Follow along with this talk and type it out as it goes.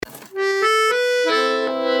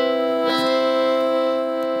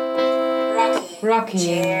Rocking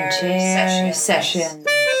Chair Session.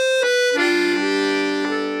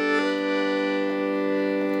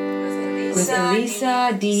 With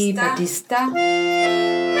Elisa Di Battista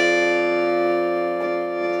and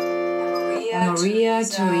Maria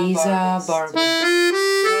Teresa Barber.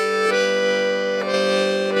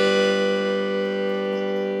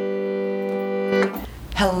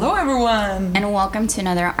 Hello everyone! And welcome to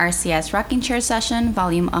another RCS Rocking Chair Session,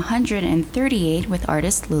 volume 138 with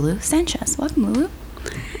artist Lulu Sanchez. Welcome, Lulu.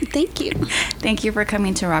 Thank you. Thank you for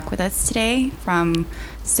coming to rock with us today from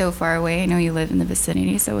so far away. I know you live in the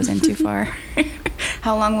vicinity, so it wasn't too far.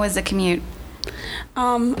 How long was the commute?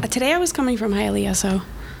 Today I was coming from Hialeah, so...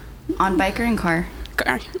 On bike or in car?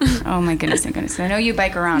 Car. Oh my goodness, my goodness. I know you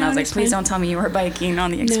bike around. No, I was like, it's please fine. don't tell me you were biking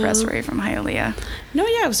on the expressway from Hialeah. No,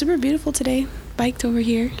 yeah, it was super beautiful today. Biked over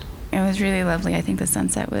here. It was really lovely. I think the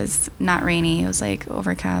sunset was not rainy. It was like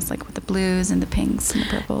overcast, like with the blues and the pinks and the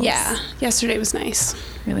purples. Yeah, yesterday was nice.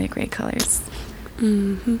 Really great colors.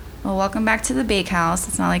 Mm-hmm. Well, welcome back to the Bakehouse.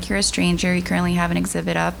 It's not like you're a stranger. You currently have an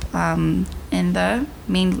exhibit up in the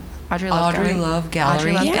main Audrey Love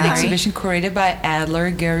Gallery. An exhibition curated by Adler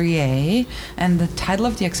Guerrier. And the title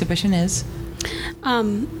of the exhibition is?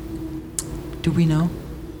 Do we know?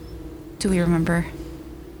 Do we remember?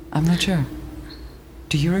 I'm not sure.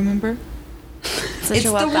 Do you remember? It's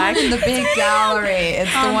the one in the big gallery.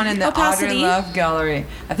 It's the one in the Opacity. Audrey Love Gallery.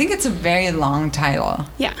 I think it's a very long title.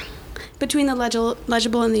 Yeah, between the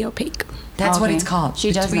legible and the opaque. That's what Okay. it's called.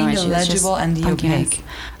 She does know Between it. the She was just legible and the punking us. opaque.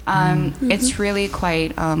 It's really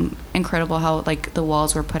quite incredible how like the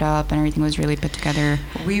walls were put up and everything was really put together.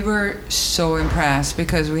 We were so impressed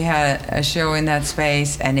because we had a show in that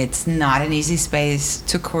space, and it's not an easy space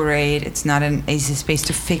to curate. It's not an easy space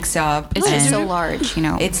to fix up. It's just and so large, you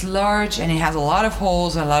know. It's large, and it has a lot of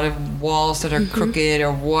holes, a lot of walls that are crooked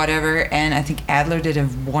or whatever. And I think Adler did a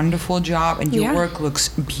wonderful job, and your Yeah. work looks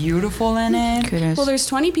beautiful in it. Kudos. Well, there's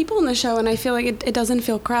 20 people in the show, and I feel like it doesn't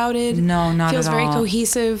feel crowded. No, not feels at very all.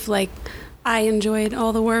 cohesive. Like, I enjoyed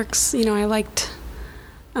all the works. You know, I liked...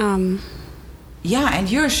 Yeah, and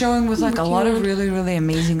you're showing with like a lot of It really, really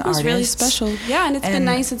amazing was artists. really special. Yeah, and it's been And-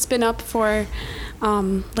 nice. It's been up for,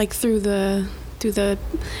 like, through the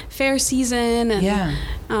fair season, and Yeah.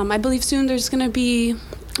 I believe soon there's gonna be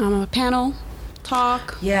a panel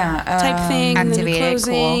talk Yeah. type thing, and then a Activated,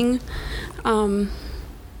 closing.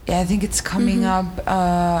 Yeah, I think it's coming up,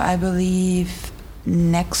 I believe,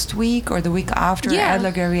 next week or the week after. Yeah.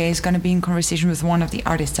 Adler Guerrier is going to be in conversation with one of the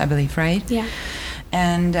artists, I believe, right? Yeah.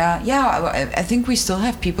 And I think we still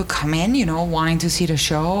have people come in, you know, wanting to see the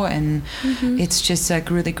show, and it's just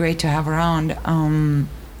like really great to have around.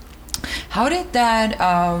 How did that?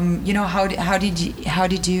 How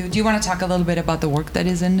did you? Do you want to talk a little bit about the work that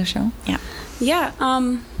is in the show? yeah. Yeah.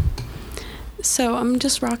 So I'm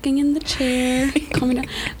just rocking in the chair, calming down.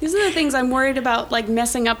 These are the things I'm worried about, like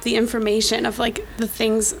messing up the information of like the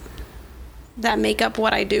things that make up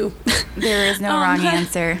what I do. There is no wrong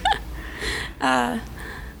answer. But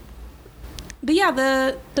yeah,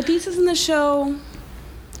 the pieces in the show,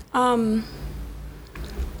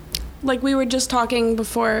 like we were just talking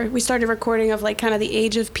before we started recording of like kind of the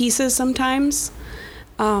age of pieces sometimes,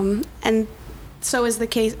 and so is the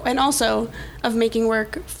case, and also of making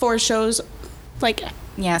work for shows, like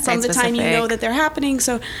Yeah, from the time you know that they're happening.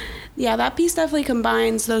 So yeah, that piece definitely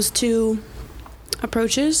combines those two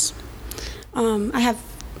approaches.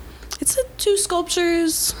 It's 2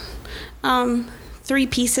 sculptures, 3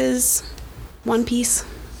 pieces, 1 piece.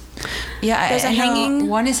 Yeah, There's a I know hanging.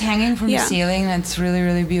 one is hanging from the Yeah. ceiling. That's really,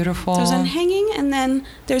 really beautiful. There's a hanging, and then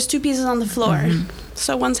there's 2 pieces on the floor.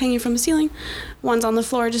 So one's hanging from the ceiling, one's on the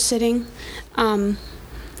floor just sitting. And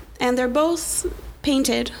they're both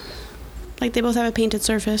painted. Like, they both have a painted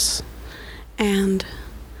surface. And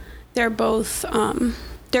they're both,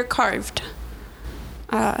 they're carved.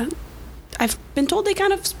 I've been told they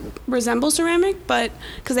kind of resemble ceramic, but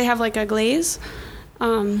because they have like a glaze.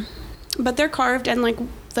 But they're carved, and like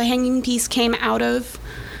the hanging piece came out of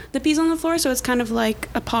the piece on the floor, so it's kind of like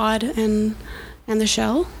a pod and the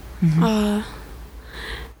shell.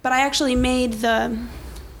 But I actually made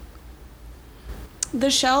the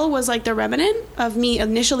shell was like the remnant of me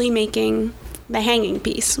initially making the hanging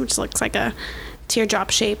piece, which looks like a teardrop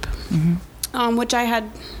shape, which I had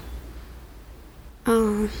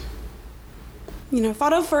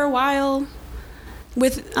thought of for a while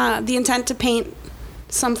with the intent to paint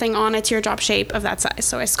something on a teardrop shape of that size.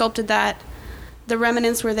 So I sculpted that. The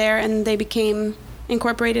remnants were there, and they became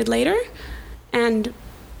incorporated later. And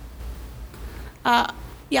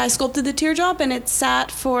I sculpted the teardrop, and it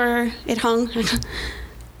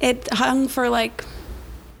hung for like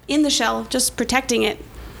in the shell, just protecting it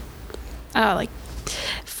like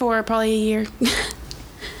for probably a year.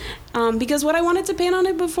 Because what I wanted to paint on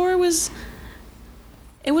it before was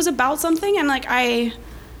about something, and like I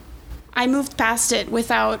moved past it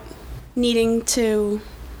without needing to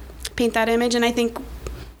paint that image. And I think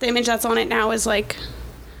the image that's on it now is like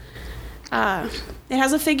it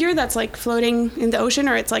has a figure that's like floating in the ocean,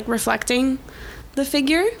 or it's like reflecting the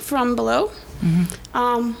figure from below.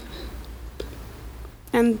 Mm-hmm.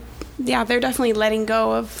 And yeah, they're definitely letting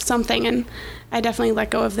go of something, and I definitely let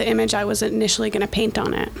go of the image I was initially going to paint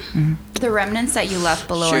on it. Mm-hmm. The remnants that you left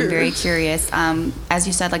below, sure. I'm very curious. As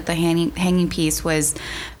you said, like the hanging piece was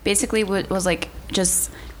basically was like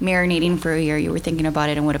just marinating for a year. You were thinking about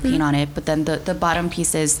it and what to paint on it, but then the bottom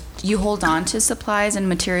pieces, you hold on to supplies and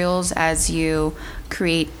materials as you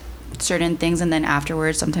create certain things, and then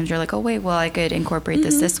afterwards sometimes you're like, oh wait, well I could incorporate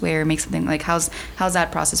this way or make something. Like how's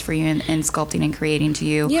that process for you in sculpting and creating? Do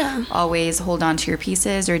you always hold on to your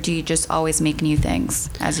pieces, or do you just always make new things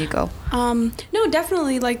as you go? No,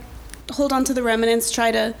 definitely like hold on to the remnants,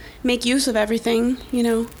 try to make use of everything, you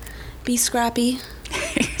know, be scrappy.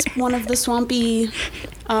 It's one of the swampy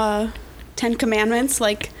 10 commandments,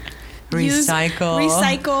 like recycle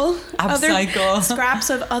upcycle other scraps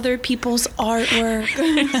of other people's artwork.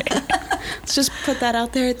 Let's just put that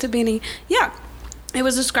out there at the beginning. Yeah, it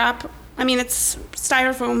was a scrap. I mean, it's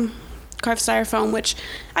styrofoam, carved styrofoam, which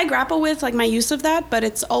I grapple with, like my use of that, but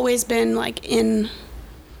it's always been like in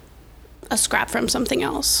a scrap from something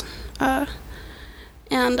else. And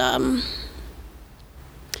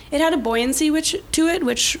it had a buoyancy to it,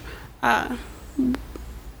 which I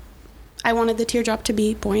wanted the teardrop to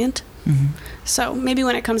be buoyant. Mm-hmm. So maybe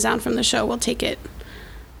when it comes down from the show, we'll take it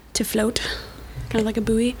to float, kind of like a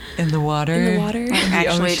buoy. In the water? In the water.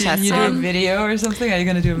 Actually test you do a video or something? Are you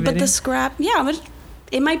going to do a video? But the scrap, but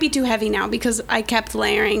it might be too heavy now because I kept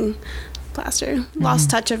layering plaster. Lost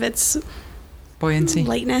touch of its buoyancy.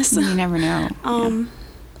 Lightness. You never know.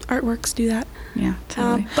 Artworks do that. Yeah,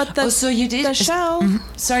 totally. But so you did the shell.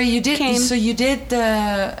 Mm-hmm. Sorry, you did. So you did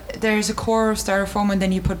there's a core of styrofoam, and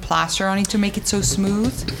then you put plaster on it to make it so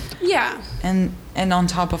smooth. Yeah. And on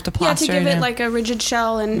top of the plaster. Yeah, to give it like a rigid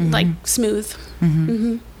shell and like smooth. Mm-hmm.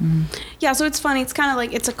 Mm-hmm. Mm-hmm. Yeah, so it's funny. It's kind of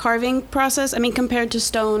like it's a carving process. I mean, compared to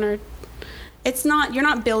stone, or it's not. You're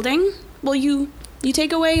not building. Well, you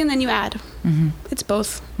take away and then you add. Mm-hmm. It's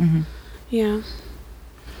both. Mm-hmm. Yeah.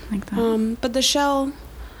 Like that. But the shell.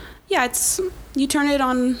 Yeah, it's you turn it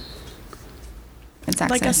on. It's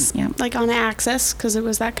axis, like on an axis, because it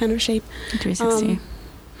was that kind of shape. 360.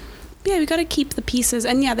 Yeah, we got to keep the pieces,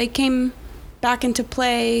 and they came back into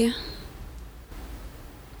play.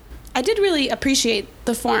 I did really appreciate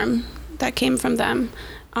the form that came from them,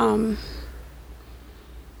 and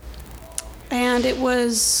it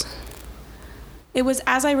was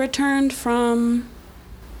as I returned from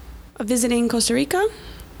visiting Costa Rica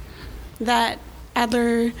that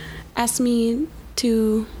Adler asked me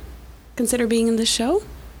to consider being in the show,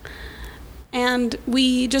 and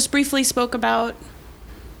we just briefly spoke about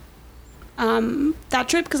that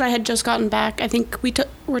trip because I had just gotten back. I think we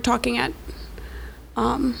were talking at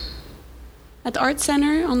the Art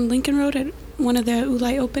Center on Lincoln Road at one of the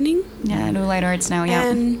Ulai opening. Yeah, at Ulai Arts now. Yeah,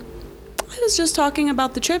 and I was just talking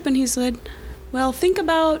about the trip, and he said, "Well, think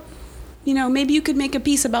about, maybe you could make a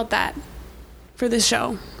piece about that for this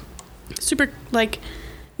show." Super like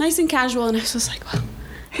nice and casual, and I was just like, wow.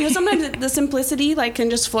 Sometimes the simplicity like can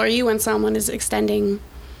just floor you when someone is extending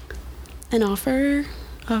an offer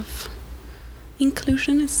of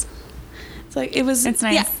inclusion. It's like it's nice.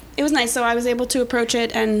 Yeah, it was nice. So I was able to approach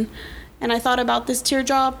it, and I thought about this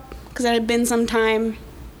teardrop because it had been some time,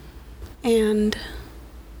 and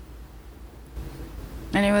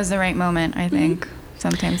it was the right moment. I think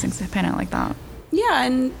sometimes things pan out like that. Yeah,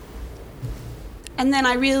 and then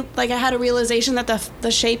I had a realization that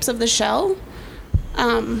the shapes of the shell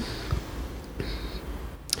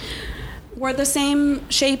were the same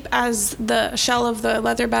shape as the shell of the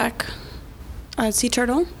leatherback sea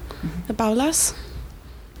turtle, the baulas,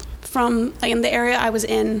 from like in the area I was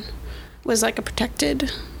in was like a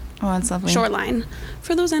protected that's lovely. Shoreline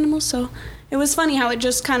for those animals. So it was funny how it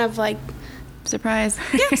just kind of like surprise.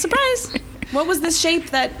 Yeah, surprise. What was this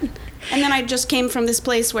shape that? And then I just came from this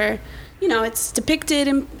place where it's depicted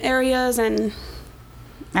in areas and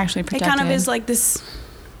actually protected. It kind of is like this.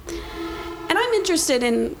 And I'm interested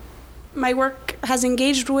in, my work has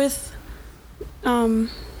engaged with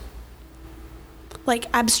like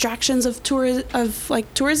abstractions of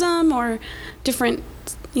tourism or different,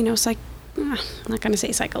 I'm not going to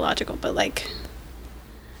say psychological, but like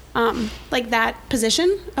that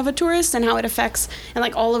position of a tourist and how it affects, and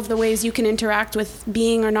like all of the ways you can interact with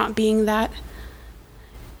being or not being that.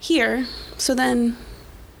 here. So then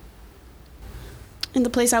in the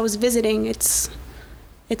place I was visiting, it's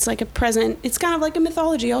like a present. It's kind of like a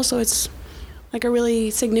mythology also. It's like a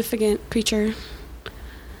really significant creature.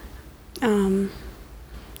 And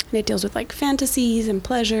it deals with like fantasies and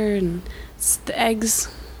pleasure, and the eggs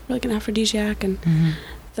were like an aphrodisiac, and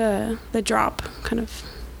the drop kind of,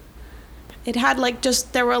 it had like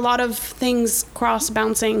just, there were a lot of things cross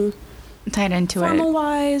bouncing tied into formal it,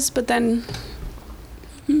 wise, but then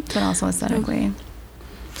but also aesthetically.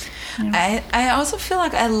 Yeah. I also feel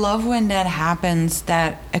like I love when that happens,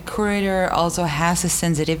 that a curator also has a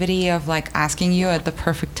sensitivity of like asking you at the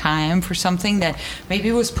perfect time for something that maybe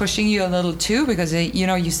was pushing you a little too, because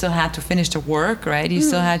you still had to finish the work, right? You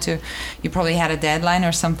still had to, you probably had a deadline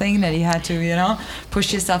or something that you had to,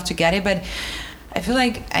 push yourself to get it. But I feel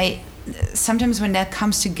like sometimes when that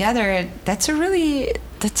comes together, that's a really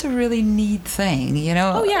neat thing,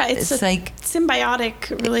 Oh yeah, it's like symbiotic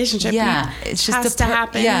relationship. Yeah, it's just has to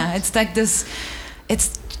happen. Yeah, it's like this.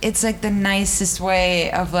 It's like the nicest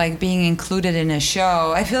way of like being included in a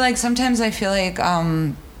show. I feel like sometimes having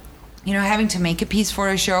to make a piece for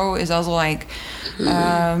a show is also like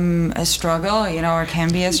a struggle, or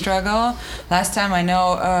can be a struggle. Last time I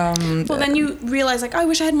know. Well, then you realize like, oh, I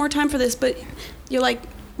wish I had more time for this, but you're like,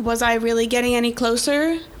 was I really getting any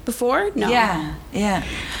closer before? No. Yeah.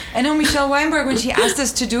 I know Michelle Weinberg, when she asked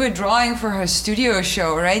us to do a drawing for her studio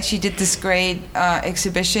show, right? She did this great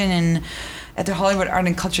exhibition at the Hollywood Art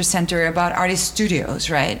and Culture Center about artist studios,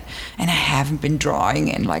 right? And I haven't been drawing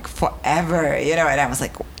in like forever, and I was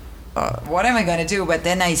like, what am I going to do? But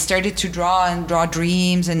then I started to draw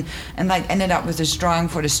dreams and like ended up with this drawing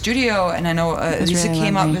for the studio. And I know Lisa really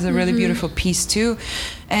came lovely. up with a really beautiful piece too.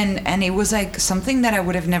 And it was like something that I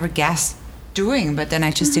would have never guessed doing, but then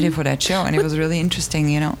I just did it for that show, and it was really interesting,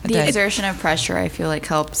 The exertion of pressure, I feel like,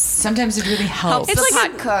 helps. Sometimes it really helps. It's It's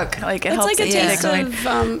like like a cook. Like it It's helps. like a taste going.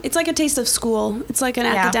 of it's like a taste of school. It's like an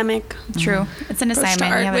academic. True. It's an approach to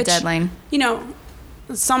assignment. art, You have a which, deadline.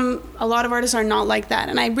 A lot of artists are not like that,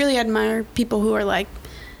 and I really admire people who are like,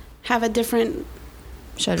 have a different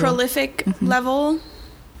Schedule. prolific level,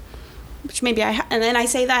 which maybe and then I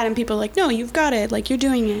say that and people are like, no, you've got it, like you're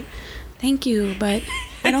doing it. Thank you, but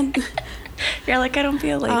I don't. You're like, I don't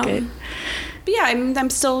feel like it. But yeah, I'm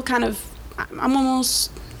still kind of, I'm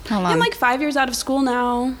almost, How long? I'm like 5 years out of school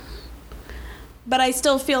now, but I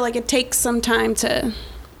still feel like it takes some time to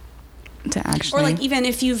actually. or like even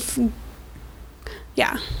if you've,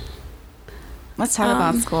 yeah. Let's talk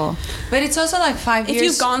about school. But it's also like 5 years. If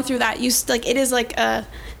you've gone through that, it is like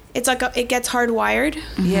it gets hardwired.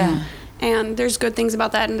 Yeah. And there's good things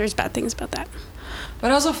about that, and there's bad things about that. But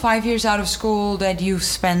also 5 years out of school that you've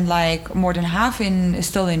spent like more than half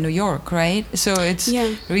still in New York, right? So it's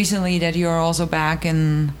recently that you're also back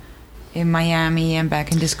in Miami and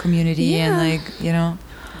back in this community and like,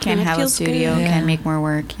 Can't it have a feels studio, good. can't make more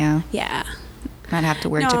work, yeah. Yeah. Not have to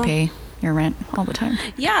work to No. pay your rent all the time.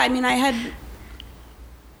 Yeah, I mean, I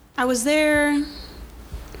was there.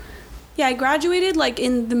 Yeah, I graduated like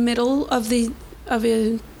in the middle of a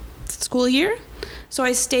school year, so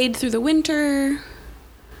I stayed through the winter.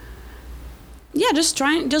 Yeah,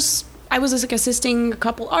 I was like assisting a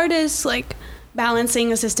couple artists, like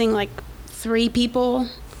assisting like 3 people.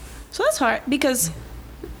 So that's hard because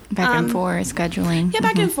Back and forth, scheduling. yeah,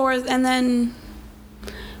 back and forth, and then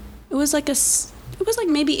it was like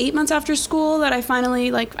maybe 8 months after school that I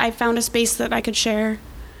finally I found a space that I could share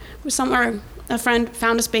with or a friend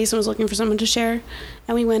found a space and was looking for someone to share,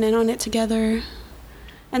 and we went in on it together.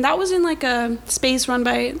 And that was in like a space run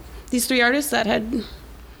by these 3 artists that had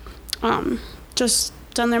just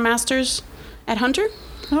done their masters at Hunter.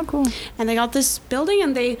 Oh, cool. And they got this building,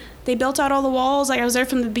 and they built out all the walls. Like I was there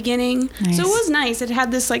from the beginning. Nice. So it was nice. It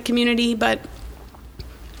had this like community,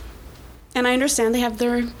 and I understand they have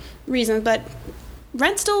their reasons, but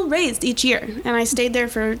rent still raised each year, and I stayed there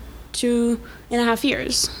for 2.5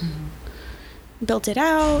 years. Built it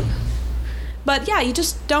out. But yeah, you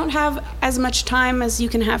just don't have as much time as you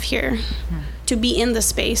can have here to be in the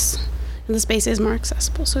space. And the space is more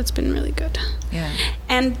accessible, so it's been really good. Yeah.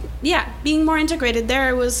 And yeah, being more integrated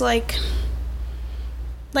there was like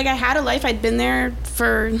I had a life. I'd been there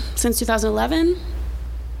since 2011.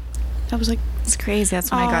 That was like, It's crazy.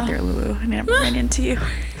 That's when I got there, Lulu. I never ran into you.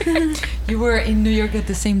 You were in New York at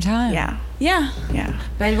the same time. Yeah. yeah.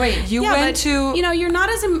 But wait, you went to... you're not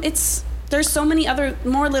as... There's so many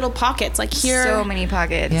more little pockets. Like here... So many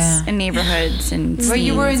pockets Yeah. and neighborhoods and But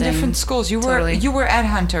you were in scenes different and- schools. You Totally. were at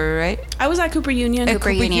Hunter, right? I was at Cooper Union. Cooper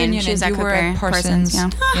Union. She was and at you were at Cooper Parsons.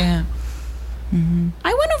 Parsons, Yeah.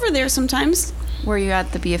 I went over there sometimes. Were you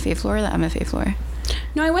at the BFA floor or the MFA floor?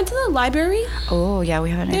 No, I went to the library. Oh, yeah, we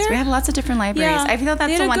have we have lots of different libraries. Yeah, I feel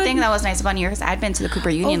that's the one thing that was nice about New York is I'd been to the Cooper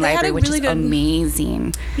Union Library, which is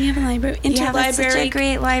amazing. We have a library. Interlibrary. Such a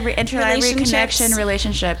great library. Interlibrary connection,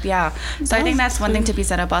 relationship, yeah. So I think that's one thing to be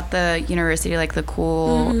said about the university, like the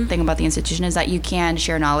cool thing about the institution is that you can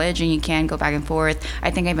share knowledge and you can go back and forth.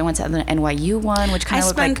 I think I even went to the NYU one, which kind of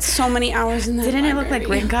looked like... I spent so many hours in that Didn't library. It look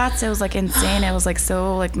like Gringotts? It was like insane. It was like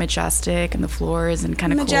so like majestic and the floors and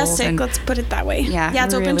kind of cool. Majestic, let's put it that way. Yeah,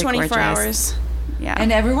 it's really open 24 gorgeous. hours. Yeah.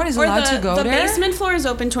 And everyone is allowed to go there? The basement floor is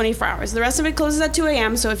open 24 hours. The rest of it closes at 2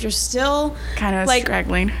 a.m. So if you're still kind of like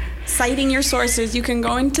struggling, citing your sources, you can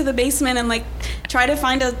go into the basement and like try to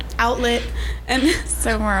find an outlet and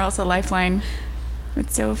somewhere else, a lifeline.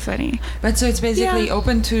 It's so funny. But so it's basically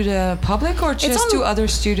open to the public or just to other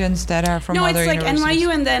students that are from other universities? No, it's like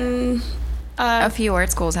NYU and then... a few art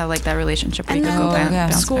schools have like that relationship where you can go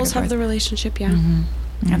bounce schools have the relationship,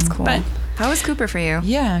 That's cool. But how was Cooper for you?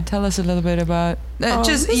 Yeah, tell us a little bit about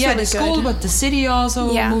really the school, good. but the city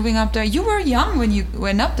also moving up there. You were young when you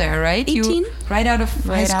went up there, right? 18. Right out of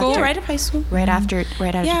high school? Yeah, right out of high school. Right after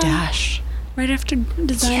Dash. Right after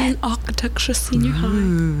design and architecture senior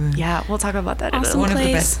high. Yeah, we'll talk about that. Awesome One of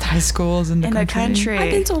the best high schools in the country.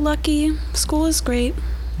 I've been so lucky. School is great.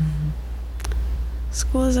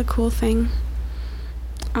 School is a cool thing.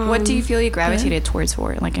 What do you feel you gravitated towards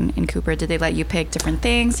for, like in Cooper? Did they let you pick different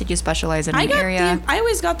things? Did you specialize in an area? I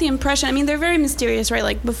always got the impression, I mean, they're very mysterious, right?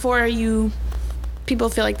 Like before people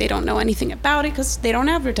feel like they don't know anything about it because they don't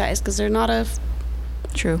advertise because they're not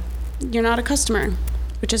you're not a customer,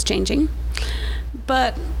 which is changing.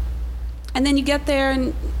 But, and then you get there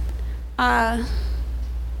and,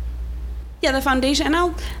 the foundation, and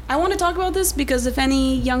I want to talk about this because if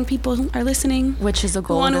any young people are listening, which is the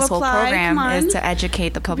goal of this whole program, is to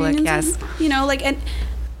educate the public. Yes, and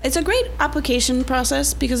it's a great application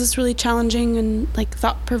process because it's really challenging and like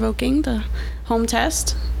thought-provoking. The home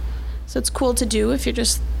test, so it's cool to do if you're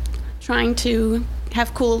just trying to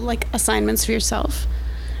have cool like assignments for yourself.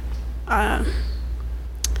 The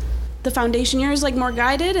foundation year is like more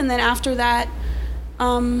guided, and then after that,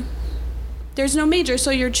 there's no major,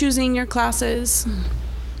 so you're choosing your classes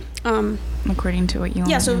according to what you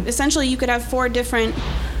want. Yeah, so essentially you could have four different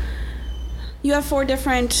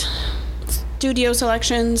studio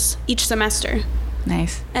selections each semester.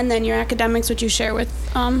 Nice. And then your academics, which you share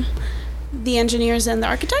with the engineers and the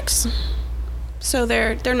architects. So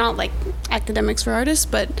they're not like academics for artists,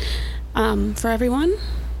 but for everyone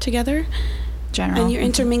together. General. And you're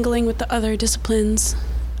intermingling with the other disciplines.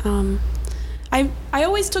 I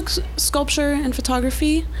always took sculpture and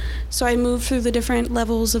photography, so I moved through the different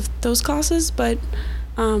levels of those classes, but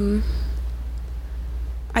I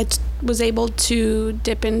was able to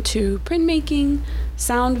dip into printmaking,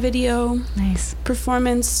 sound video, nice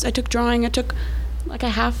performance. I took drawing. I took like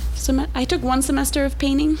I took 1 semester of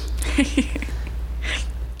painting.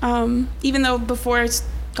 Even though before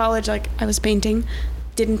college, like I was painting,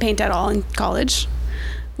 didn't paint at all in college.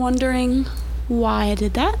 Wondering why I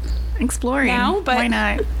did that. Exploring now, but why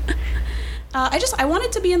not? I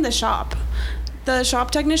wanted to be in the shop. The shop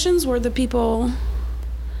technicians were the people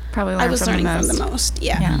probably I was learning from the most.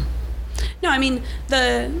 Yeah. No, I mean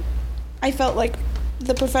I felt like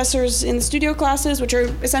the professors in the studio classes, which are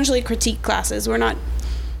essentially critique classes, we're not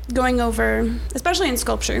going over, especially in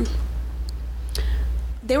sculpture.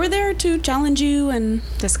 They were there to challenge you and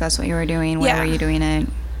discuss what you were doing, why were you doing it.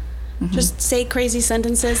 Just say crazy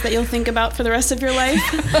sentences that you'll think about for the rest of your life.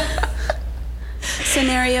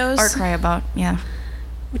 Scenarios. Or cry about,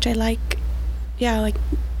 which I like. Yeah, like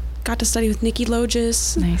got to study with Nikki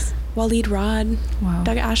Logis. Nice. Waleed Rod. Wow.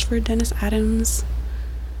 Doug Ashford, Dennis Adams.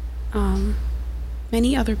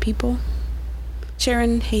 Many other people.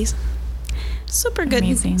 Sharon Hayes. Super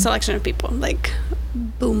good selection of people. Like,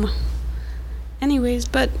 boom. Anyways,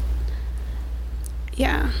 but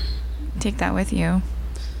yeah. Take that with you.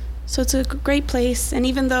 So it's a great place, and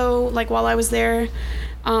even though, like, while I was there,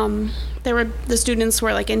 the students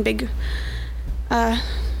were like in big,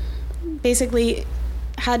 basically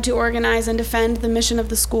had to organize and defend the mission of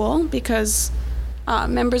the school because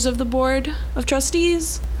members of the board of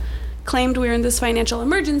trustees claimed we were in this financial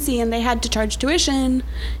emergency and they had to charge tuition.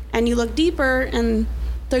 And you look deeper, and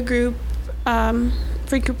the group,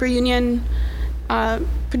 Free Cooper Union,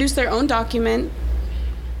 produced their own document,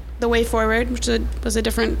 The Way Forward, which was a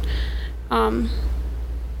different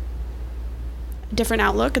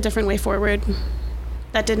outlook, a different way forward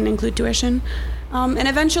that didn't include tuition. And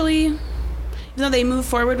eventually, even though they moved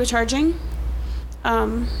forward with charging,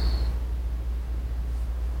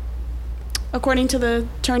 according to the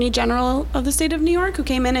Attorney General of the state of New York, who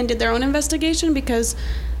came in and did their own investigation because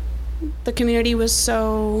the community was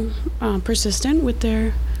so persistent with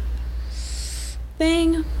their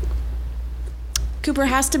thing. Cooper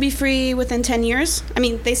has to be free within 10 years. I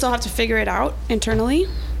mean, they still have to figure it out internally,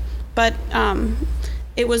 but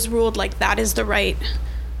it was ruled like that is the right,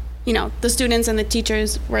 the students and the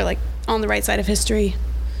teachers were like on the right side of history.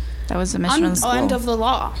 That was the mission of the school. End of the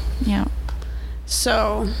law. Yeah.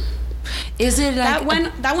 So is it like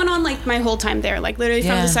that went on like my whole time there, like literally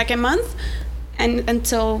from the second month and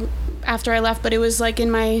until after I left, but it was like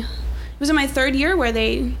in my 3rd year where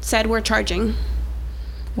they said we're charging.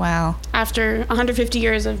 Wow. After 150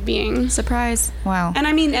 years of being... Surprise. Wow. And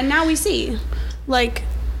I mean, and now we see, like,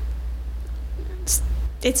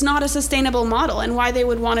 it's not a sustainable model, and why they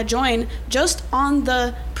would want to join just on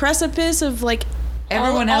the precipice of, like,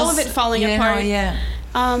 everyone all of it falling apart. Yeah.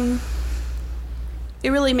 It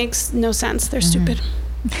really makes no sense. They're stupid.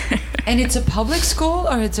 And it's a public school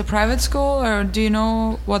or it's a private school, or do you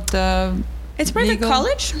know what the... It's private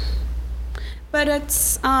college, but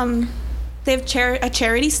it's... They have a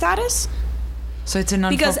charity status. So it's a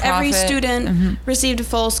non-for-profit. Because every student received a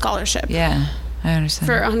full scholarship. Yeah, I understand.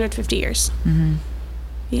 For 150 years. Mm-hmm.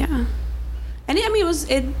 Yeah. And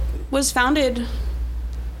it was founded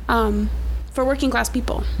for working class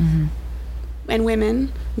people. Mm-hmm. And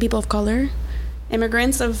women, people of color,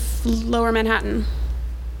 immigrants of lower Manhattan.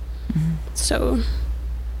 Mm-hmm. So,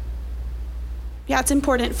 yeah, it's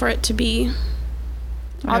important for it to be...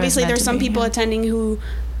 Obviously, there's some people attending who...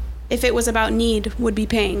 if it was about need, would be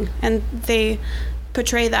paying. And they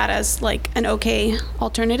portray that as, like, an okay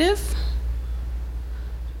alternative.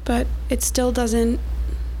 But it still doesn't...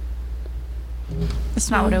 It's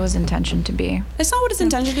not what it was intended to be. It's not what it's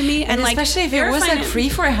intended to be. And like, especially if it was, like, free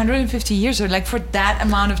for 150 years or, like, for that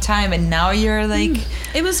amount of time, and now you're, like...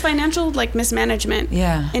 It was financial, like, mismanagement.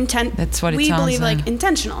 Yeah. That's what it sounds like. We believe, like,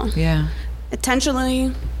 intentional. Yeah.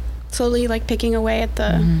 Intentionally, slowly, like, picking away at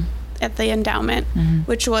the... at the endowment,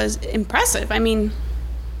 which was impressive. I mean,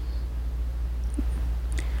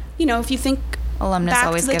 if you think alumnus back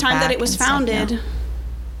always to the time that it was founded.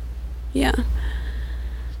 Yeah.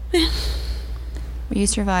 You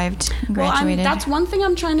survived and graduated. That's one thing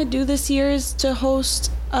I'm trying to do this year is to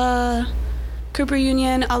host a Cooper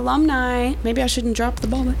Union alumni. Maybe I shouldn't drop the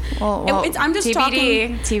ball, but I'm just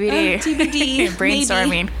talking. TBD.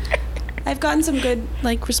 Brainstorming. I've gotten some good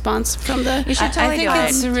response from the. You should totally I think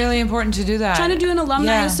it's really important to do that. Trying to do an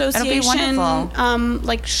alumni association,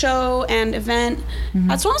 wonderful. Show and event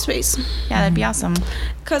at Swamp Space. Yeah, that'd be awesome.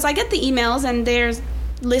 Because I get the emails and they're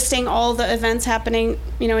listing all the events happening,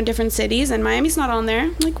 in different cities, and Miami's not on there.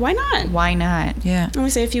 I'm like, why not? Why not? Yeah. And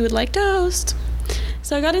we say if you would like to host.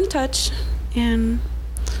 So I got in touch, and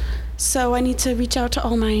so I need to reach out to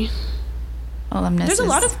all my alumni. There's a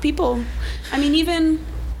lot of people. I mean, even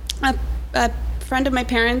a friend of my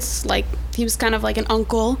parents, he was kind of like an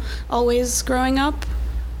uncle always growing up,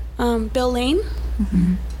 Bill Lane,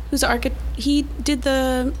 who's he did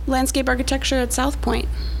the landscape architecture at South Point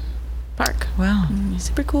Park. Wow.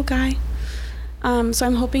 Super cool guy. So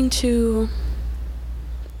I'm hoping to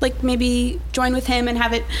maybe join with him and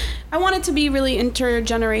have it. I want it to be really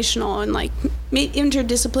intergenerational and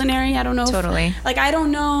interdisciplinary. I don't know. Totally. I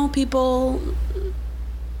don't know people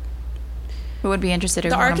who would be interested or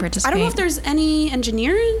want to participate. I don't know if there's any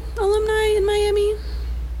engineering alumni in Miami.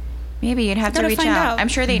 Maybe you'd have to reach out. I'm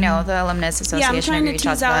sure they know the Alumnus Association. Yeah, I'm trying to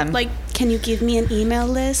tease out, can you give me an email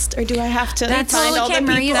list, or do I have to find all the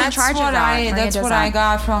people? That's what I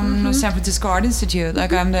got from San Francisco Art Institute.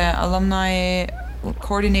 I'm the alumni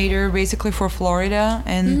coordinator basically for Florida,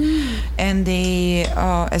 and they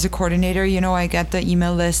as a coordinator, I get the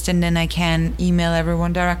email list, and then I can email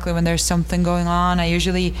everyone directly when there's something going on. I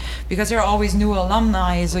usually, because there are always new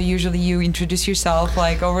alumni, so usually you introduce yourself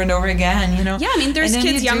over and over again, Yeah, I mean, there's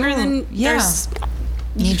kids younger than there's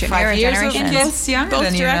 5 years of kids younger both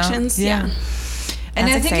than directions. Yeah. And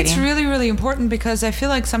That's I think exciting. it's really, really important, because I feel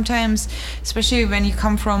like sometimes, especially when you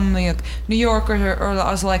come from New York or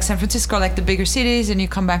also San Francisco, the bigger cities, and you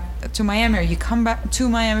come back to Miami, or you come back to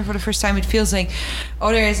Miami for the first time, it feels like,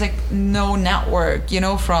 there is no network,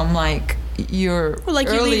 from your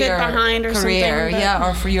earlier you leave it behind or career, something,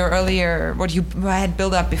 or for your earlier what you had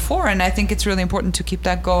built up before. And I think it's really important to keep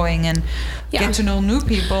that going and get to know new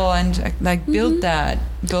people and build that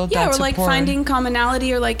support. Or finding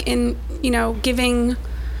commonality, or in giving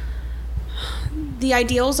the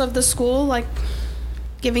ideals of the school,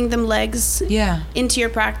 giving them legs into your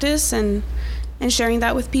practice and sharing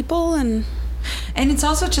that with people, and it's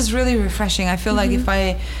also just really refreshing. I feel like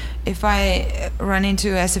if I run into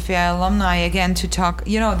SFAI alumni again to talk,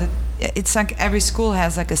 it's like every school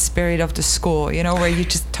has like a spirit of the school, you know, where you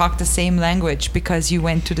just talk the same language because you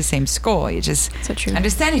went to the same school. You just So true.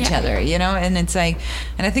 understand each other, you know, and it's like,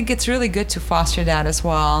 and I think it's really good to foster that as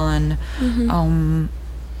well. And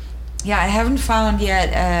yeah, I haven't found yet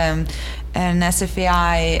an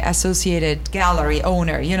SFAI associated gallery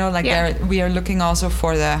owner, you know, like we are looking also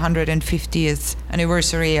for the 150th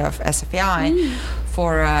anniversary of SFAI.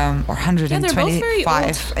 For or 125, they're both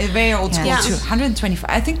very old school Yeah. too. 125.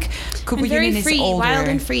 I think Cooper And very Union free, is older. wild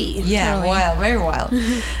and free. Yeah, Totally. wild, very wild.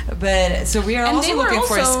 But so we are And also they were looking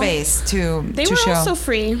for a also- space to They to were show also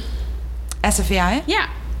free. SFAI. Yeah.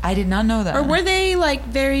 I did not know that. Or were they like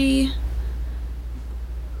very?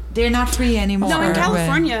 They're not free anymore. No, in but-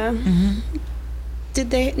 California.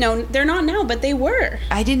 Did they? No, they're not now, but they were.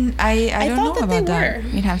 I didn't. I don't know thought that they about that. were.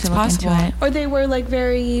 You'd have to It's look possible. into it. Or they were like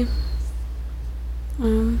very.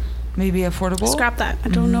 Maybe affordable. Scrap that. I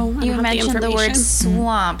don't know. I don't You have mentioned the word information.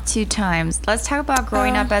 swamp 2 times. Let's talk about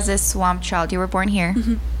growing up as a swamp child. You were born here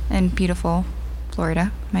in beautiful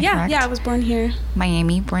Florida. Am I correct? Yeah, I was born here,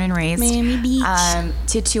 Miami, born and raised. Miami Beach.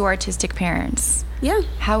 To 2 artistic parents. Yeah,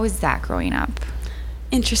 How was that growing up?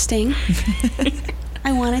 interesting.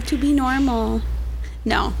 I wanted to be normal.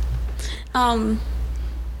 No,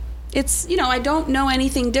 it's I don't know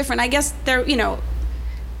anything different. I guess there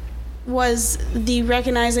was the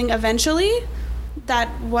recognizing eventually that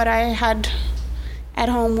what I had at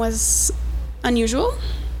home was unusual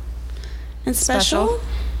and special.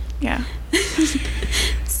 Yeah.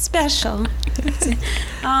 Special.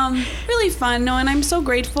 Really fun. No, and I'm so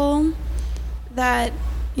grateful that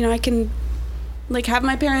I can have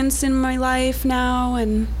my parents in my life now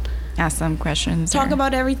and Ask them questions. talk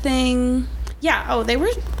about everything. Yeah. Oh, they were.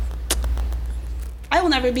 I will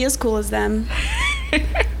never be as cool as them.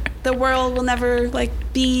 The world will never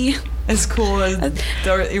be as cool as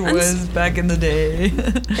it was back in the day.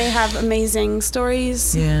 They have amazing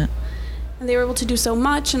stories. Yeah. And they were able to do so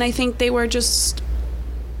much, and I think they were just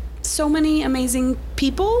so many amazing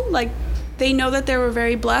people. They know that they were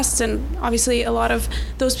very blessed, and obviously a lot of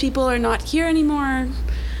those people are not here anymore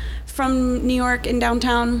from New York and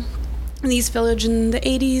downtown in the East Village in the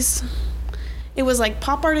 80s. It was like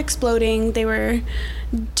pop art exploding. They were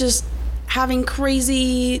just having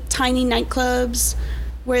crazy tiny nightclubs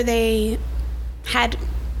where they had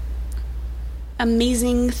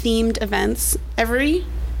amazing themed events every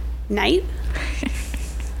night.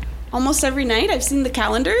 Almost every night. I've seen the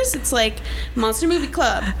calendars. It's like Monster Movie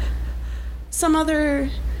Club, some other,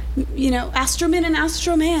 Astroman and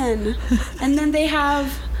Astroman. And then they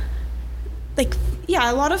have,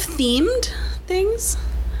 a lot of themed things.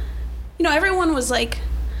 Everyone was,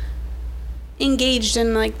 engaged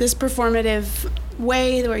in, this performative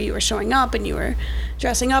way where you were showing up and you were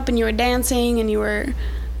dressing up and you were dancing and you were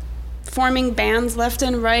forming bands left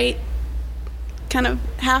and right, kind of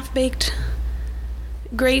half-baked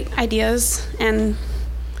great ideas, and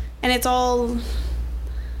it's all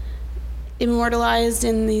immortalized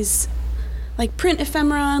in these print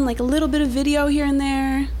ephemera and a little bit of video here and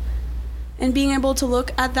there, and being able to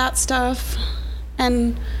look at that stuff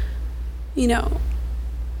and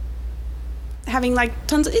having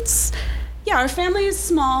tons of, our family is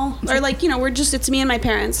small, or it's me and my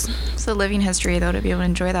parents. It's a living history though to be able to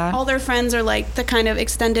enjoy that. All their friends are the kind of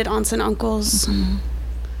extended aunts and uncles.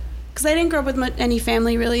 Because I didn't grow up with any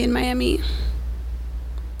family really in Miami.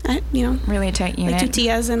 Really a tight unit. 2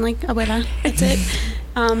 tias and abuela. That's it.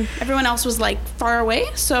 Everyone else was far away.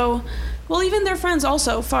 So, even their friends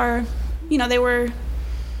also far. They were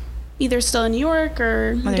either still in New York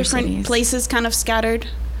or Other different cities. places, kind of scattered.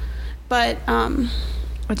 But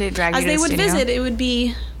Would they drag as you to they the would studio? visit, it would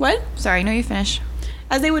be what? Sorry, no, you finish.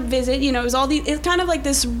 As they would visit, it was all these. It's kind of like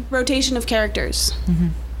this rotation of characters.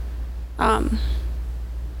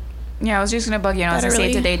 Yeah, I was just gonna bug you. I was That gonna say,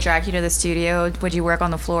 really- did they drag you to the studio? Would you work on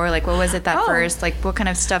the floor? What was it that Oh. first? What kind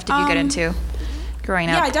of stuff did you get into growing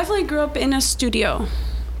up? Yeah, I definitely grew up in a studio.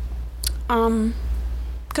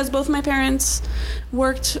 Because both my parents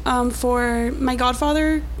worked for my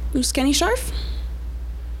godfather, who's Kenny Scharf.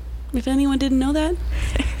 If anyone didn't know that,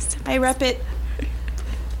 I rep it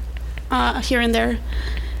here and there,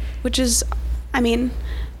 which is,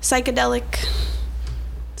 psychedelic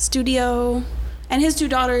studio. And his 2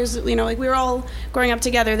 daughters, we were all growing up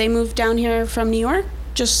together. They moved down here from New York,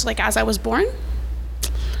 just as I was born.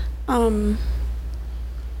 And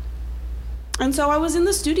so I was in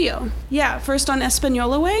the studio. Yeah, first on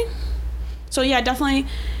Espanola Way. So yeah, definitely.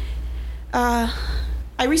 I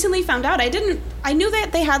recently found out. I knew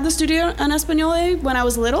that they had the studio on Espanola Way when I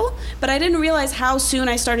was little, but I didn't realize how soon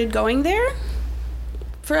I started going there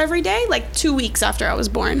for every day, 2 weeks after I was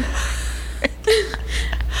born.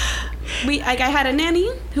 I had a nanny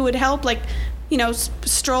who would help, like, you know,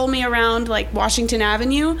 stroll me around, like, Washington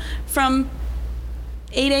Avenue from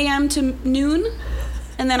 8 a.m. to noon,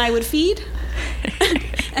 and then I would feed,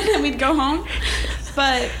 and then we'd go home.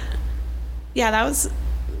 But yeah, that was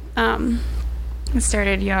It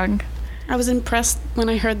started young. I was impressed when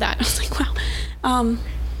I heard that. I was like, wow.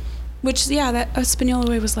 Which, yeah, that Espanola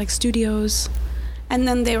Way was like studios, and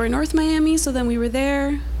then they were North Miami, so then we were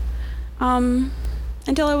there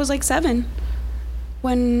until I was like 7,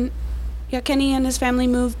 when Kenny and his family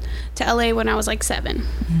moved to LA when I was like 7,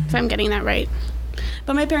 if I'm getting that right.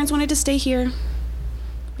 But my parents wanted to stay here.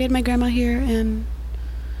 We had my grandma here, and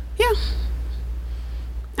yeah,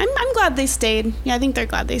 I'm glad they stayed. Yeah, I think they're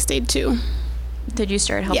glad they stayed too. Did you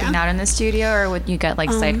start helping out in the studio, or would you get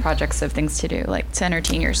like side projects of things to do, like to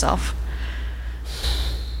entertain yourself?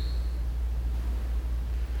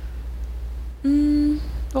 Well,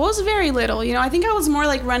 it was very little. You know, I think I was more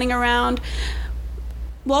like running around.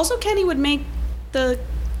 Well, also Kenny would make the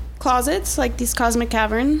closets, like these Cosmic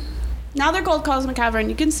Cavern. Now they're called Cosmic Cavern.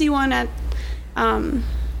 You can see one at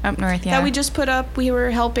up north, yeah. that we just put up. We were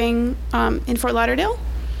helping in Fort Lauderdale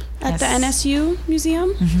at the NSU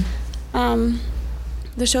Museum. Mm-hmm.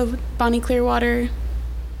 The show Bonnie Clearwater.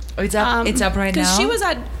 Oh, it's up right now?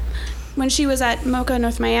 Because when she was at Mocha,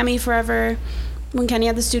 North Miami forever, when Kenny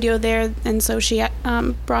had the studio there, and so she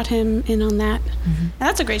brought him in on that. Mm-hmm. And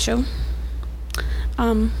that's a great show.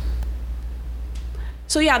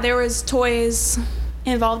 So yeah, there was toys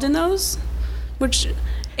involved in those, which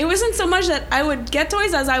it wasn't so much that I would get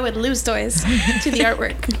toys as I would lose toys to the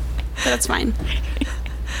artwork. But that's fine.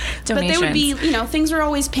 Donations. But they would be, you know, things were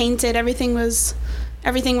always painted. Everything was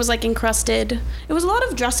like encrusted. It was a lot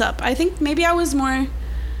of dress up. I think maybe I was more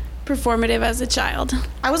performative as a child.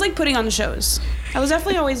 I was like putting on shows. I was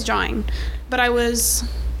definitely always drawing, but I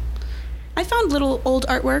found little old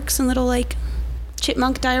artworks and little like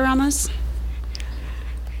chipmunk dioramas.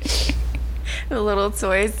 The little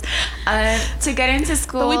toys. To get into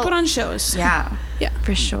school. But we put on shows. Yeah. Yeah.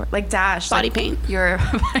 For sure. Like Dash. Body like paint. Your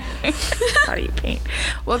body paint.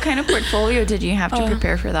 What kind of portfolio did you have to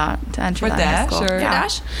prepare for that, to enter that Dash, high school? or? Yeah.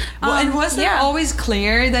 Dash. Well, and was it always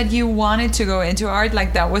clear that you wanted to go into art?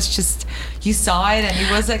 Like that was just, you saw it and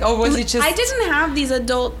it was like, oh, was it just... I didn't have these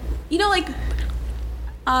adult, you know,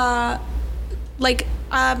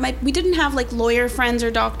 we didn't have like lawyer friends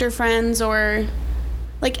or doctor friends, or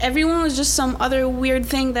like everyone was just some other weird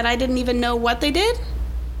thing that I didn't even know what they did.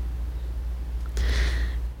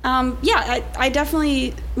 I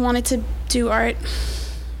definitely wanted to do art.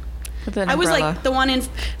 I was like the one in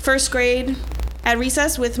first grade at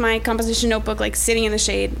recess with my composition notebook, like sitting in the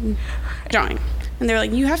shade drawing, and they were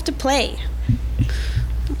like, you have to play.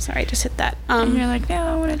 I'm sorry, I just hit that. And you're like, no,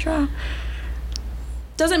 I want to draw.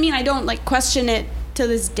 Doesn't mean I don't like question it to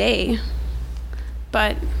this day,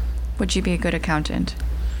 but would you be a good accountant?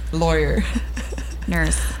 Lawyer.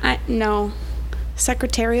 Nurse? No.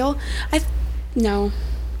 Secretarial? No.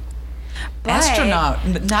 But astronaut.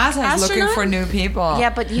 NASA is looking for new people. Yeah,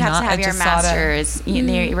 but you have to have your master's.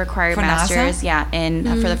 They require masters. NASA? Yeah, and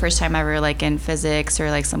for the first time ever, like in physics or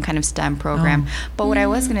like some kind of STEM program. But what I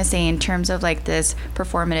was gonna say, in terms of like this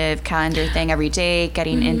performative calendar thing every day,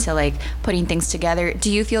 getting into like putting things together,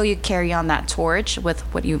 do you feel you carry on that torch with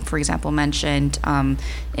what you, for example, mentioned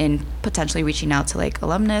in potentially reaching out to like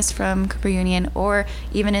alumnus from Cooper Union, or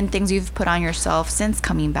even in things you've put on yourself since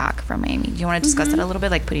coming back from Miami? Do you want to discuss that a little bit,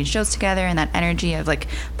 like putting shows together and that energy of like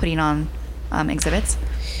putting on exhibits?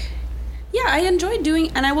 Yeah, I enjoy doing,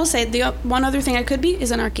 and I will say the one other thing I could be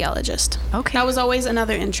is an archaeologist. Okay. That was always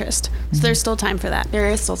another interest. So there's still time for that. There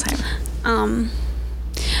is still time.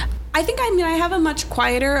 I think, I have a much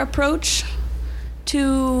quieter approach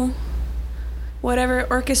to whatever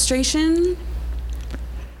orchestration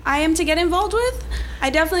I am to get involved with. I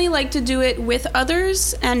definitely like to do it with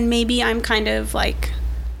others, and maybe I'm kind of like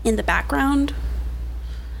in the background.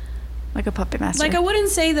 Like a puppet master. Like I wouldn't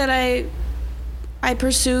say that I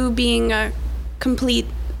pursue being a complete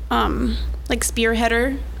like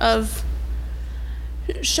spearheader of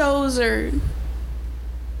shows or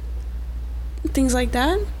things like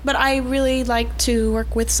that, but I really like to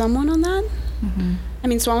work with someone on that. I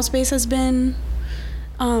mean, Swamp Space has been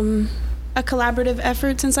a collaborative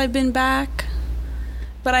effort since I've been back,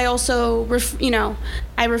 but I also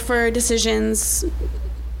I refer decisions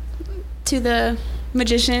to the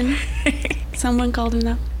magician. Someone called him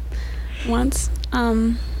that once.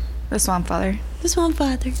 The Swamp Father. The Swamp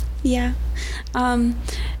Father. Yeah.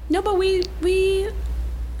 No, but we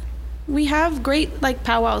have great like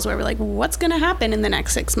powwows where we're like, what's gonna happen in the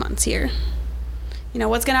next 6 months here?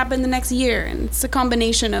 What's gonna happen the next year? And it's a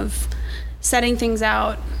combination of setting things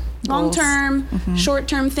out long term, short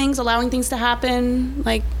term things, allowing things to happen,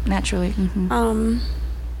 like naturally.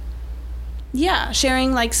 Yeah,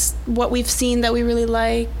 sharing like what we've seen that we really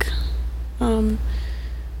like, you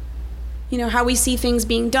know, how we see things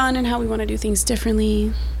being done and how we want to do things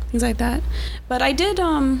differently, things like that. But I did,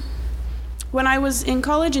 when I was in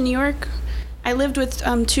college in New York, I lived with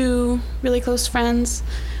 2 really close friends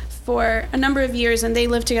for a number of years, and they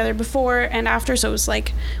lived together before and after, so it was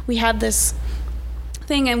like we had this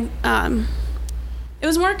thing, and it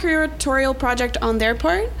was more a curatorial project on their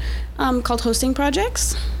part, called Hosting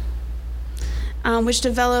Projects, which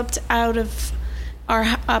developed out of our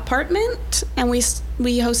apartment, and we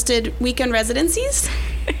hosted weekend residencies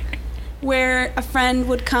where a friend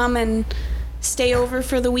would come and stay over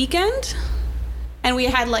for the weekend, and we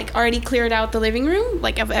had like already cleared out the living room,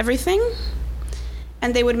 like of everything,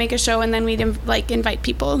 and they would make a show, and then we'd invite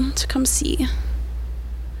people to come see.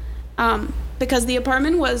 Because the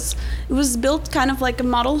apartment was built kind of like a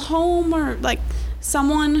model home, or like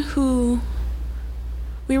someone who,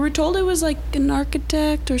 we were told it was like an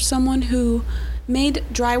architect or someone who made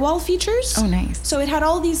drywall features. Oh, nice. So it had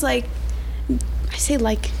all these like, I say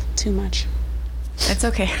like too much. It's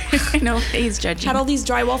okay. I know he's judging. Had all these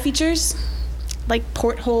drywall features, like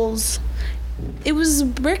portholes. It was a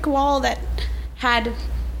brick wall that had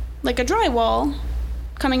like a drywall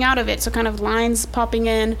coming out of it, so kind of lines popping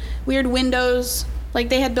in, weird windows. Like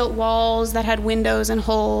they had built walls that had windows and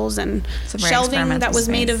holes, and shelving that was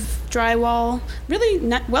made of drywall. Really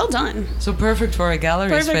well done. So perfect for a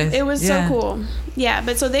gallery space. It was so cool. Yeah,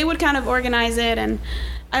 but so they would kind of organize it, and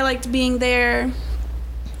I liked being there.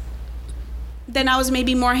 Then I was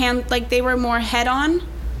maybe more they were more head-on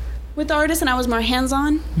with the artists, and I was more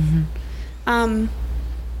hands-on.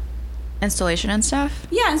 Installation and stuff?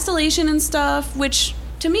 Yeah, installation and stuff, which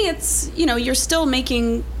to me it's, you know, you're still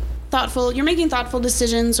making thoughtful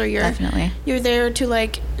decisions, or Definitely. You're there to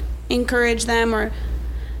like encourage them or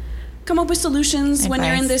come up with solutions when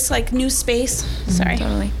you're in this like new space. Sorry.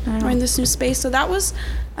 Totally. We're in this new space. So that was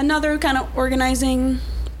another kind of organizing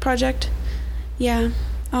project. Yeah.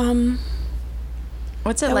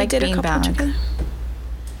 What's it like being back?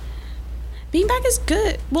 Being back is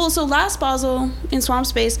good. Well, so last Basel in Swamp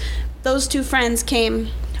Space, those 2 friends came,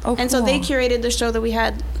 and so they curated the show that we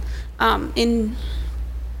had in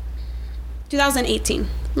 2018,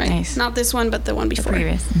 right? Nice. Not this one, but the one before. The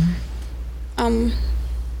previous.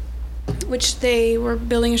 Which they were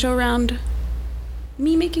building a show around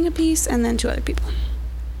me making a piece, and then 2 other people.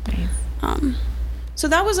 Nice. So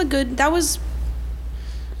that was a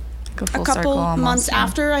couple months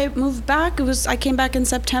after I moved back. I came back in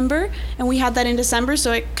September, and we had that in December,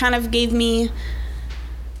 so it kind of gave me,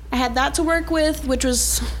 I had that to work with, which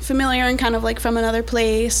was familiar and kind of like from another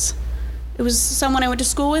place. It was someone I went to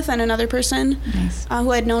school with and another person. Nice.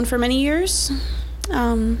 Who I'd known for many years.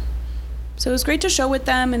 So it was great to show with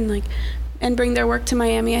them and bring their work to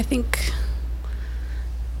Miami, I think.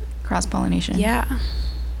 Cross-pollination. Yeah.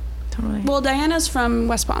 Totally. Well, Diana's from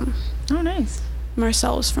West Palm. Oh, nice.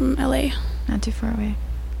 Marcel was from LA. Not too far away.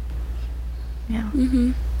 Yeah.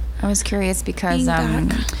 I was curious because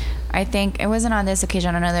I think it wasn't on this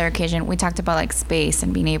occasion, on another occasion, we talked about like space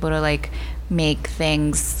and being able to like make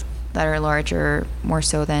things that are larger more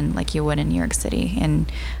so than like you would in New York City. And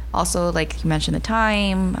also, like you mentioned, the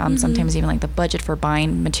time, sometimes even like the budget for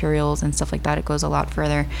buying materials and stuff like that, it goes a lot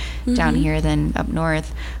further down here than up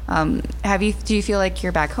north. Do you feel like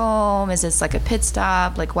you're back home? Is this like a pit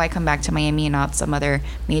stop? Like, why come back to Miami and not some other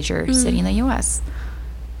major city in the U.S.?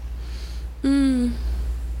 I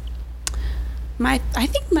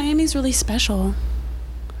think Miami's really special.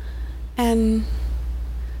 And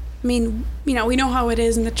I mean, you know, we know how it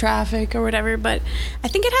is in the traffic or whatever, but I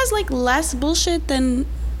think it has like less bullshit than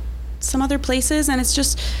some other places, and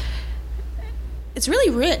it's really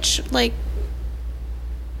rich. Like,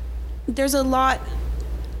 there's a lot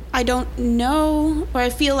I don't know, or I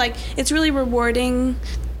feel like it's really rewarding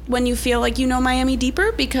when you feel like you know Miami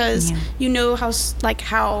deeper, because you know how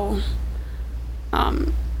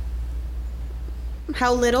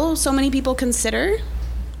little so many people consider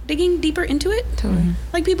digging deeper into it. Totally.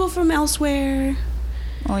 Like people from elsewhere.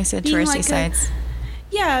 Only said touristy sites.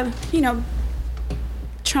 Yeah, you know,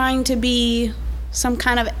 trying to be some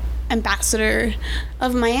kind of ambassador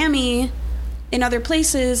of Miami in other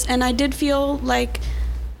places. And I did feel like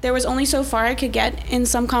there was only so far I could get in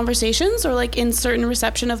some conversations or like in certain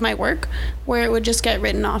reception of my work, where it would just get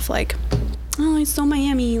written off like, oh, it's so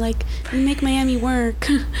Miami, like we make Miami work.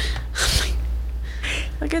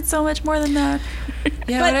 Like, it's so much more than that.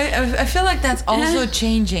 Yeah, but I feel like that's also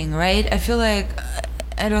changing, right? I feel like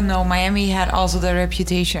I don't know. Miami had also the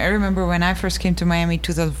reputation. I remember when I first came to Miami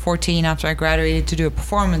 2014 after I graduated to do a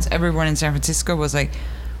performance, everyone in San Francisco was like,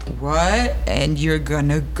 what? And you're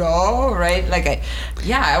gonna go, right? Like,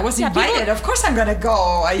 I was invited. People, of course I'm gonna go.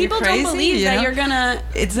 Are you crazy? People don't believe that you're gonna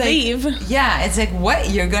leave. Yeah, it's like, what?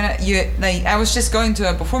 I was just going to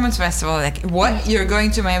a performance festival. Like, what? You're going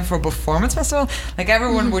to Miami for a performance festival? Like,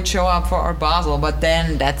 everyone would show up for Art Basel, but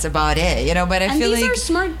then that's about it, you know? But I feel like... these are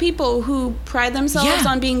smart people who pride themselves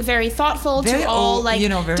on being very thoughtful very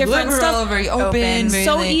very different liberal, stuff. very open. Very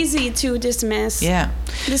so easy to dismiss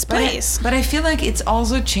this place. But I feel like it's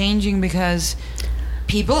also changing because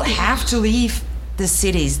people have to leave the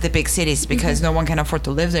cities, the big cities, because no one can afford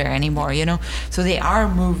to live there anymore, you know? So they are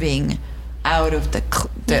moving out of the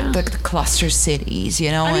cluster cities,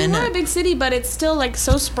 you know? I mean, we're a big city, but it's still like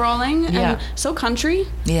so sprawling and so country.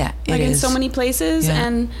 Yeah, like in so many places. Yeah.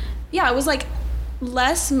 And I was like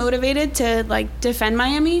less motivated to like defend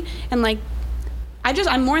Miami, and like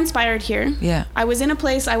I'm more inspired here. Yeah. I was in a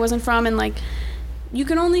place I wasn't from, and like New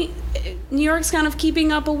York's kind of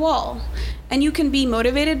keeping up a wall, and you can be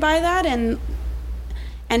motivated by that and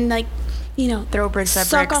like, you know, throw bricks at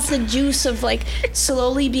suck bricks. off the juice of like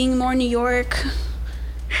slowly being more New York.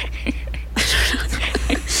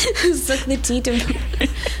 Suck the teat of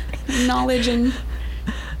knowledge and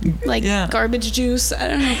like garbage juice. I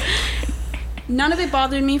don't know. None of it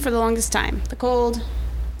bothered me for the longest time. The cold,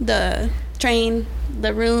 the train,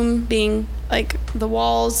 the room being like the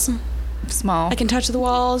walls. Small. I can touch the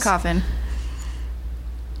walls. Coffin.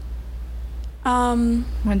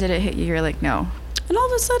 When did it hit you? You're like, no. And all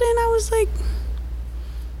of a sudden, I was like,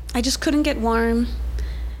 I just couldn't get warm.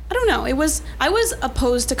 I don't know. I was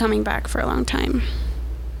opposed to coming back for a long time.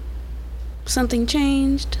 Something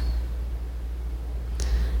changed.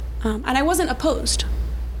 And I wasn't opposed.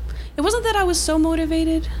 It wasn't that I was so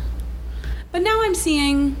motivated. But now I'm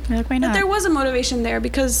seeing that there was a motivation there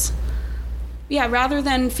because... yeah, rather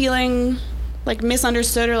than feeling like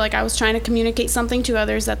misunderstood or like I was trying to communicate something to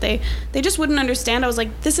others that they just wouldn't understand, I was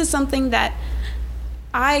like, this is something that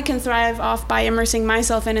I can thrive off by immersing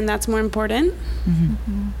myself in, and that's more important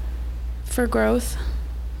for growth.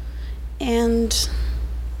 And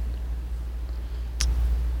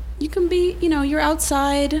you can be, you know, you're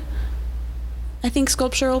outside. I think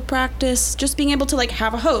sculptural practice, just being able to like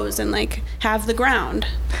have a hose and like have the ground.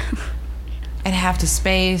 And have the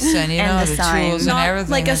space and, you know, the tools and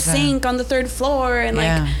everything. Like a sink on the 3rd floor and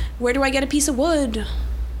like, where do I get a piece of wood?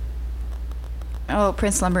 Oh,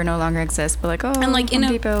 Prince Lumber no longer exists, but like, and like in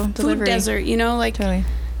Home a Depot food delivery. desert, you know, like. Totally.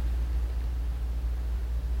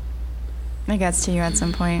 It gets to you at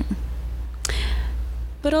some point.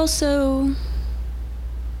 But also,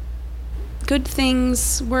 good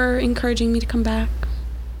things were encouraging me to come back.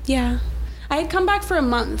 Yeah. I had come back for a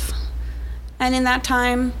month. And in that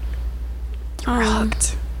time...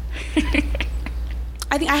 Rocked.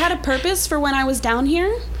 I think I had a purpose for when I was down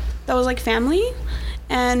here that was like family,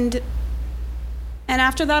 and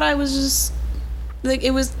after that I was just like,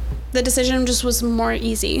 it was, the decision just was more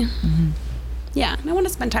easy. Yeah, and I want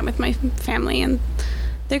to spend time with my family, and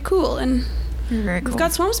they're cool, and very cool. We've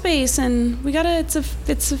got swamp space, and it's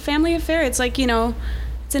a family affair. It's like, you know,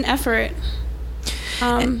 it's an effort.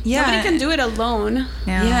 Nobody can do it alone.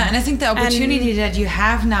 Yeah, and I think the opportunity that you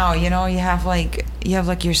have now, you know, you have like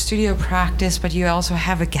your studio practice, but you also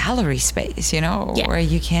have a gallery space, you know, where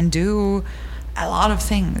you can do a lot of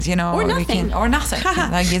things, you know, or nothing.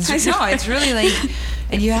 Like it's really like,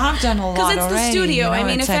 and you have done a lot already. Because it's the studio. You know, I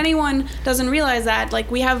mean, if anyone doesn't realize that, like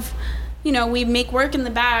we have, you know, we make work in the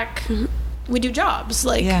back. We do jobs.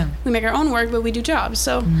 Like we make our own work, but we do jobs.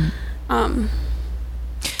 So,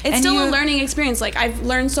 it's still a learning experience. Like I've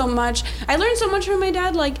learned so much. I learned so much from my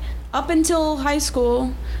dad. Like up until high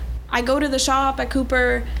school, I go to the shop at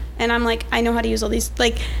Cooper, and I'm like, I know how to use all these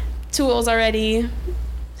like tools already.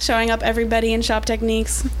 Showing up everybody in shop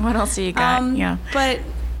techniques. What else do you got? But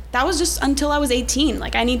that was just until I was 18.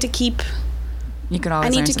 Like I need to keep. You could always. I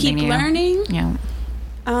need to keep learning. Yeah.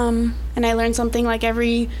 And I learn something like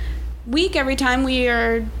every week, every time we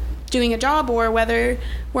are doing a job, or whether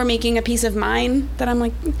we're making a piece of mine that I'm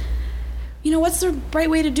like, you know, what's the right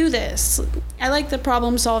way to do this? I like the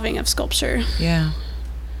problem solving of sculpture. Yeah.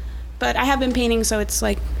 But I have been painting, so it's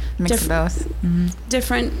like mix of both.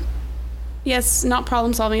 Different. Yes, not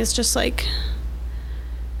problem solving. It's just like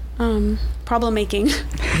problem making.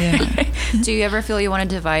 Yeah. Do you ever feel you want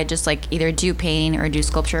to divide, just like either do painting or do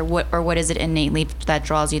sculpture? What is it innately that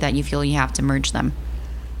draws you that you feel you have to merge them?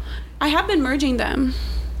 I have been merging them.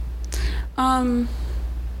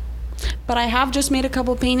 But I have just made a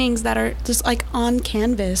couple paintings that are just like on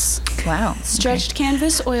canvas. Wow. Stretched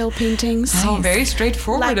canvas oil paintings. Oh, very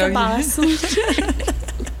straightforward. Like a of you. boss.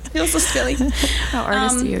 Feels so silly. How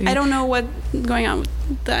artisty of you. I don't know what's going on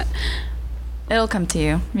with that. It'll come to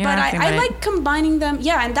you. You But don't have to think I about it. like combining them.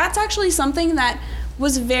 Yeah, and that's actually something that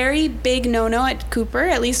was very big no-no at Cooper,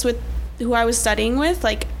 at least with who I was studying with,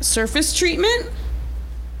 like surface treatment.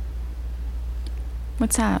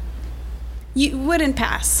 What's that? You wouldn't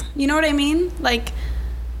pass. You know what I mean? Like,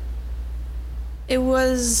 it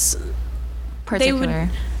was... Particular.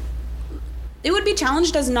 It would be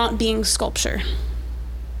challenged as not being sculpture.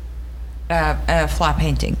 Flat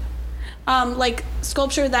painting. Like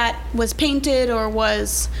sculpture that was painted or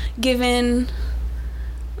was given...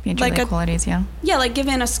 Painterly like qualities, yeah. Yeah, like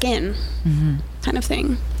given a skin kind of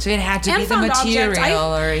thing. So it had to And be the found material, objects.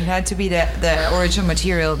 or it had to be the original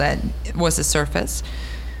material that was the surface.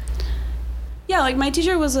 Yeah, like my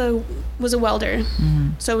teacher was a welder,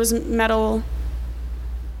 so it was metal,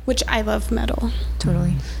 which I love metal.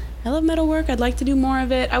 Totally. I love metal work. I'd like to do more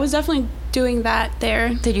of it. I was definitely doing that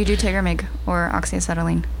there. Did you do Tiger MIG or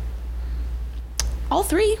oxyacetylene? All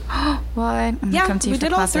three. What? I'm gonna Yeah, come to you we for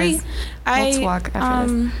did all classes. three. Let's walk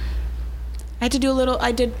after this. I had to do a little.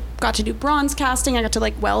 Got to do bronze casting. I got to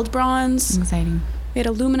like weld bronze. Exciting. We had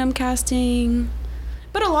aluminum casting,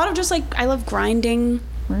 but a lot of just like I love grinding.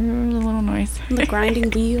 We're a little noise. The grinding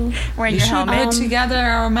wheel. Wearing You your should helmet. put together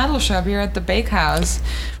our metal shop here at the Bakehouse.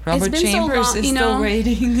 Robert been so Chambers long, is you still know.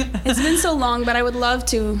 waiting. It's been so long, but I would love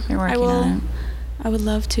to. You're working I will. on it. I would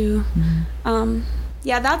love to.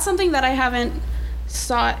 Yeah, that's something that I haven't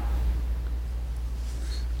sought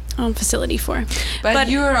facility for. But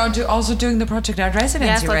you're also doing the Project Art Residency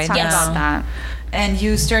Yes, let's right talk now. about that. And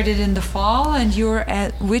you started in the fall, and you're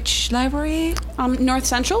at which library? North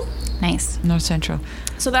Central. Nice. North Central.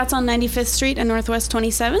 So that's on 95th Street and Northwest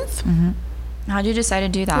 27th. How'd you decide to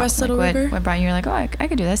do that? West Little what, River. what brought you? You're like, oh, I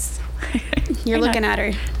could do this. You're Why not? looking at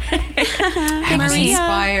her. I was Maria.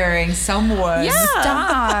 inspiring someone. Yeah.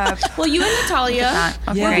 Stop. Well, you and Natalia That.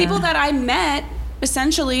 Okay. Yeah. were people that I met,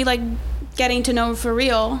 essentially, like getting to know for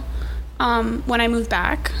real, when I moved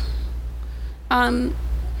back. And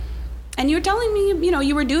you were telling me,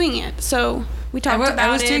 you were doing it. So we talked about it.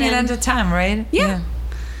 I was doing it and- at the time, right? Yeah.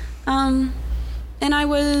 And I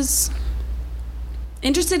was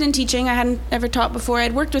interested in teaching. I hadn't ever taught before.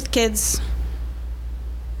 I'd worked with kids,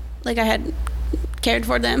 like I had cared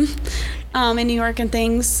for them in New York and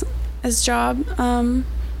things as job. And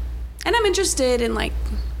I'm interested in like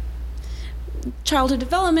childhood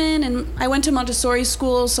development, and I went to Montessori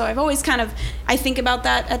school, so I've always I think about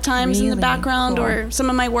that at times in the Really? background, Cool. or some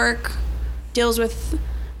of my work deals with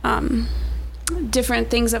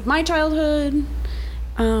different things of my childhood.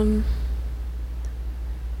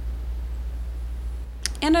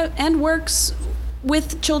 And works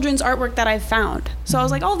with children's artwork that I've found. So I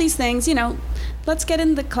was like, all these things, let's get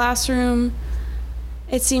in the classroom.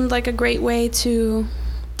 It seemed like a great way to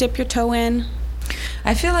dip your toe in.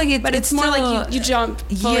 I feel like But it's more still, like you jump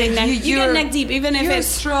fully yeah, you get neck deep, even if you're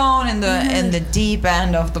it's thrown in the deep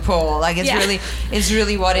end of the pool. Like it's Yeah.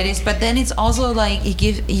 really what it is. But then it's also like it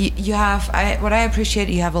gives you have what I appreciate.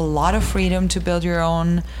 You have a lot of freedom to build your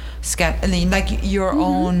own sketch, like your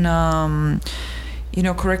own.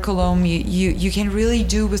 Curriculum. You can really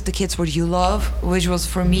do with the kids what you love, which was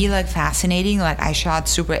for me like fascinating. Like I shot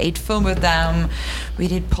Super 8 film with them. We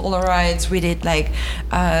did Polaroids. We did like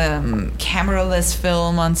cameraless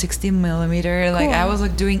film on 16 millimeter. Like Cool. I was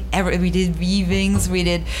like doing we did weavings. We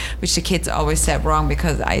did, which the kids always said wrong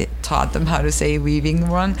because I taught them how to say weaving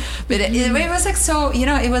wrong. But it was like so.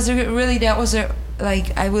 It was really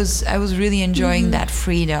I was really enjoying that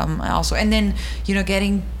freedom also, and then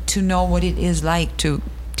getting to know what it is like to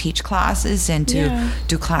teach classes and to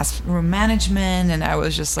do classroom management, and I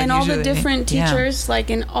was just like, and all the different teachers, like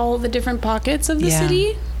in all the different pockets of the Yeah.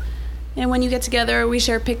 city. And when you get together, we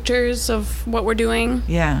share pictures of what we're doing.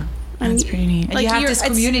 Yeah. That's pretty neat. And you have this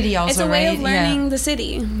community also, it's a way right? of learning the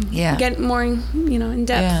city. Yeah. Get more, in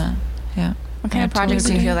depth. Yeah. Yeah. What kind of projects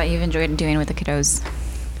do you feel that you've enjoyed doing with the kiddos?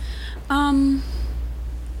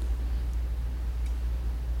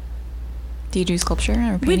 Do you do sculpture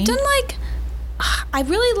or painting? We've done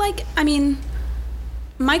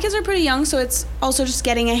my kids are pretty young, so it's also just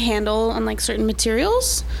getting a handle on like certain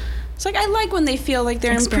materials. It's like I like when they feel like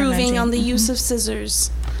they're improving on the use of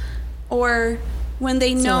scissors, or when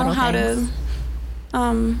they know how to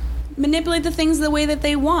manipulate the things the way that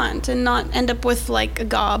they want and not end up with like a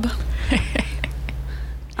gob.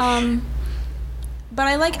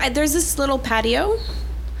 But there's this little patio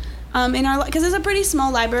in our, because it's a pretty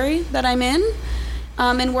small library that I'm in,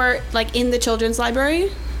 and we're like in the children's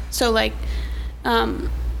library, So like,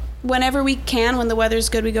 whenever we can, when the weather's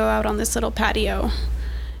good, we go out on this little patio,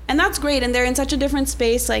 and that's great. And they're in such a different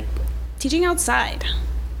space, like teaching outside.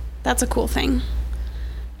 That's a cool thing,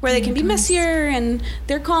 where they can be messier and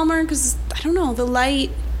they're calmer because I don't know, the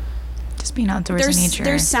light. Just being outdoors in nature.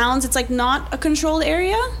 There's sounds. It's like not a controlled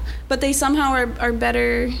area, but they somehow are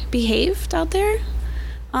better behaved out there.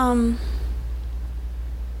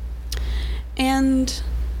 And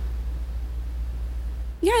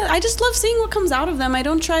yeah, I just love seeing what comes out of them. I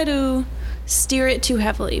don't try to steer it too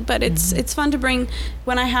heavily, but it's fun to bring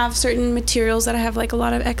when I have certain materials that I have like a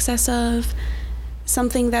lot of excess of,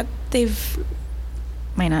 something that they've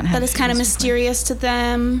might not have, that is kind of mysterious to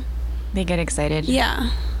them. They get excited.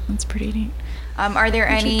 Yeah. That's pretty neat. Are there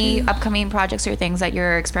any upcoming projects or things that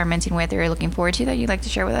you're experimenting with or you're looking forward to that you'd like to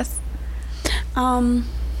share with us?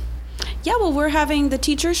 Yeah, well, we're having the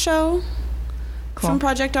teacher show from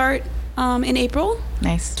Project Art in April.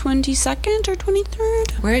 Nice. 22nd or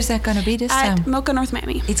 23rd. Where is that going to be this time? At Mocha North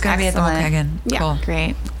Miami. It's going to be at the Mocha again. Yeah. Cool.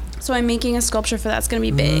 Great. So I'm making a sculpture for that. It's going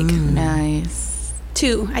to be big. Nice.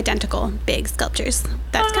 2 identical big sculptures.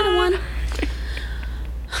 That's kind of one.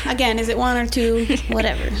 Again, is it 1 or 2?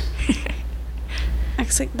 Whatever.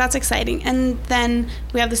 That's exciting. And then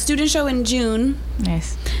we have the student show in June.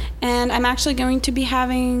 Nice. And I'm actually going to be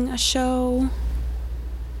having a show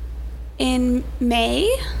in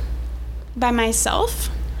May by myself.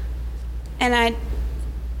 And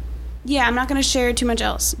I'm not going to share too much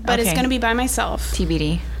else, but it's going to be by myself.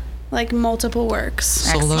 TBD. Like multiple works.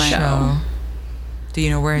 Solo show. Do you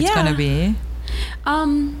know where it's going to be?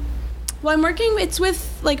 Well, I'm working, it's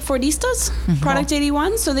with like Fordistas, Product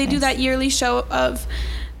 81. So they do that yearly show of,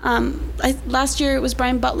 last year it was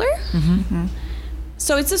Brian Butler.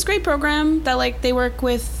 So it's this great program that like they work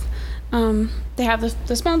with, they have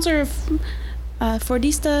the sponsor of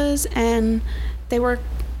Fordistas, and they work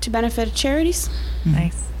to benefit charities.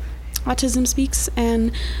 Nice. Autism Speaks,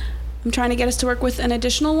 and I'm trying to get us to work with an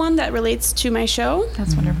additional one that relates to my show.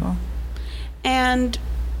 That's wonderful. And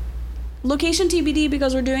location TBD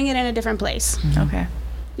because we're doing it in a different place. Okay.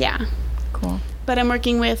 Yeah. Cool. But I'm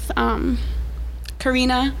working with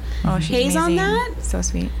Karina Hayes on that. So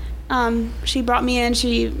sweet. She brought me in.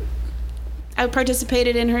 I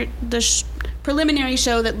participated in the preliminary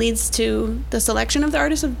show that leads to the selection of the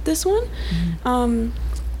artist of this one,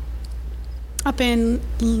 up in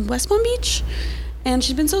West Palm Beach, and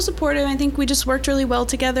she's been so supportive. I think we just worked really well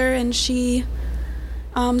together, and she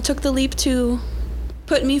took the leap to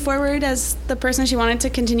put me forward as the person she wanted to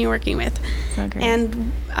continue working with. So great.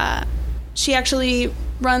 And she actually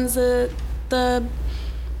runs the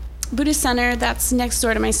Buddhist center that's next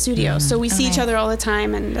door to my studio. So we see each other all the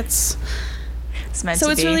time, and that's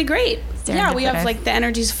it's really great. Yeah, we have like the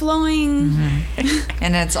energies flowing.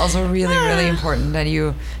 And it's also really, really important that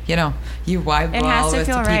you vibe well with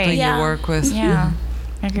the people you work with. Yeah.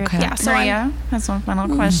 I agree with that. Yeah, so Maria has one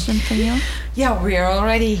final question for you. Yeah, we are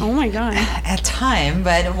already oh my god at time,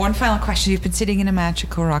 but one final question. You've been sitting in a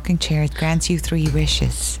magical rocking chair. It grants you 3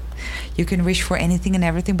 wishes. You can wish for anything and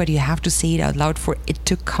everything, but you have to say it out loud for it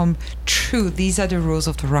to come true. These are the rules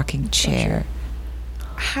of the rocking chair.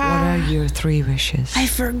 What are your 3 wishes? I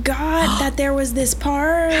forgot that there was this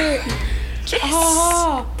part. Yes.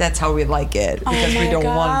 Oh. That's how we like it, because we don't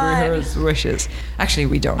want rehearsed wishes. Actually,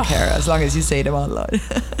 we don't care as long as you say them out loud.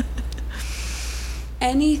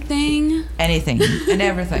 Anything and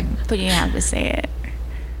everything. But you have to say it.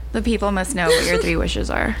 The people must know what your 3 wishes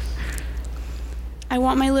are. I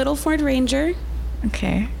want my little Ford Ranger.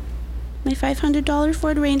 Okay. My $500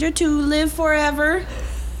 Ford Ranger to live forever.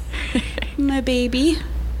 My baby.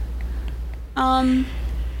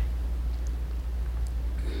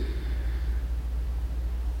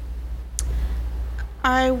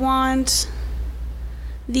 I want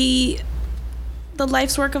the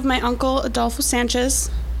life's work of my uncle Adolfo Sanchez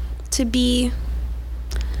to be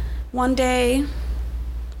one day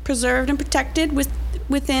preserved and protected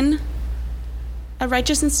within a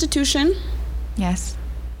righteous institution. Yes.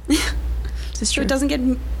 This is so true. It doesn't get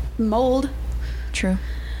mold. True.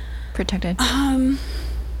 Protected. And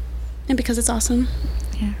because it's awesome.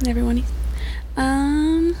 Yeah. And everyone.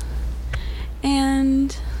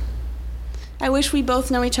 And I wish we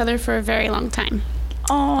both know each other for a very long time.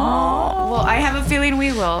 Oh. Well, I have a feeling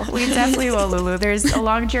we will. We definitely will, Lulu. There's a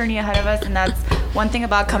long journey ahead of us, and that's one thing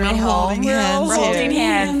about coming home. We're holding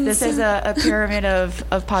hands. This is a pyramid of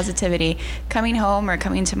positivity. Coming home or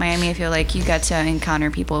coming to Miami, I feel like you get to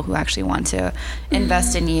encounter people who actually want to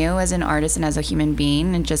invest in you as an artist and as a human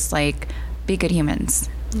being, and just like be good humans.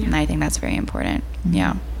 Yeah. And I think that's very important.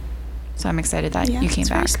 Yeah. So I'm excited that you came back. It's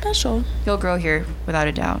very special. You'll grow here without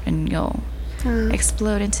a doubt, and you'll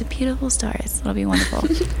explode into beautiful stars. It'll be wonderful.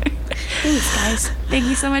 Thanks, guys. Thank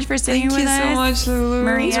you so much for sitting Thank with you us. so much, Lulu.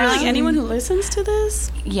 Maria. Is there like anyone who listens to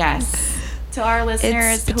this? Yes. To our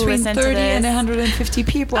listeners It's who between listen 30 to this. and 150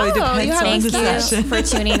 people. Oh, It depends you have- on Thank the you session. for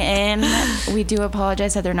tuning in. We do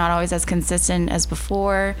apologize that they're not always as consistent as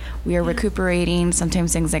before. We are recuperating.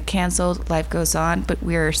 Sometimes things get canceled. Life goes on, but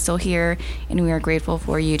we are still here, and we are grateful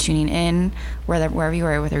for you tuning in, wherever you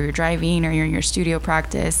are, whether you're driving or you're in your studio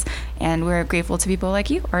practice. And we're grateful to people like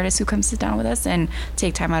you, artists who come sit down with us and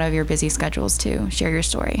take time out of your busy schedules to share your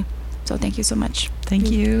story. So thank you so much. Thank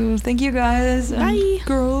you. Thank you, guys. Bye. And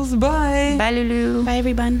girls, bye. Bye, Lulu. Bye,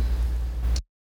 everyone.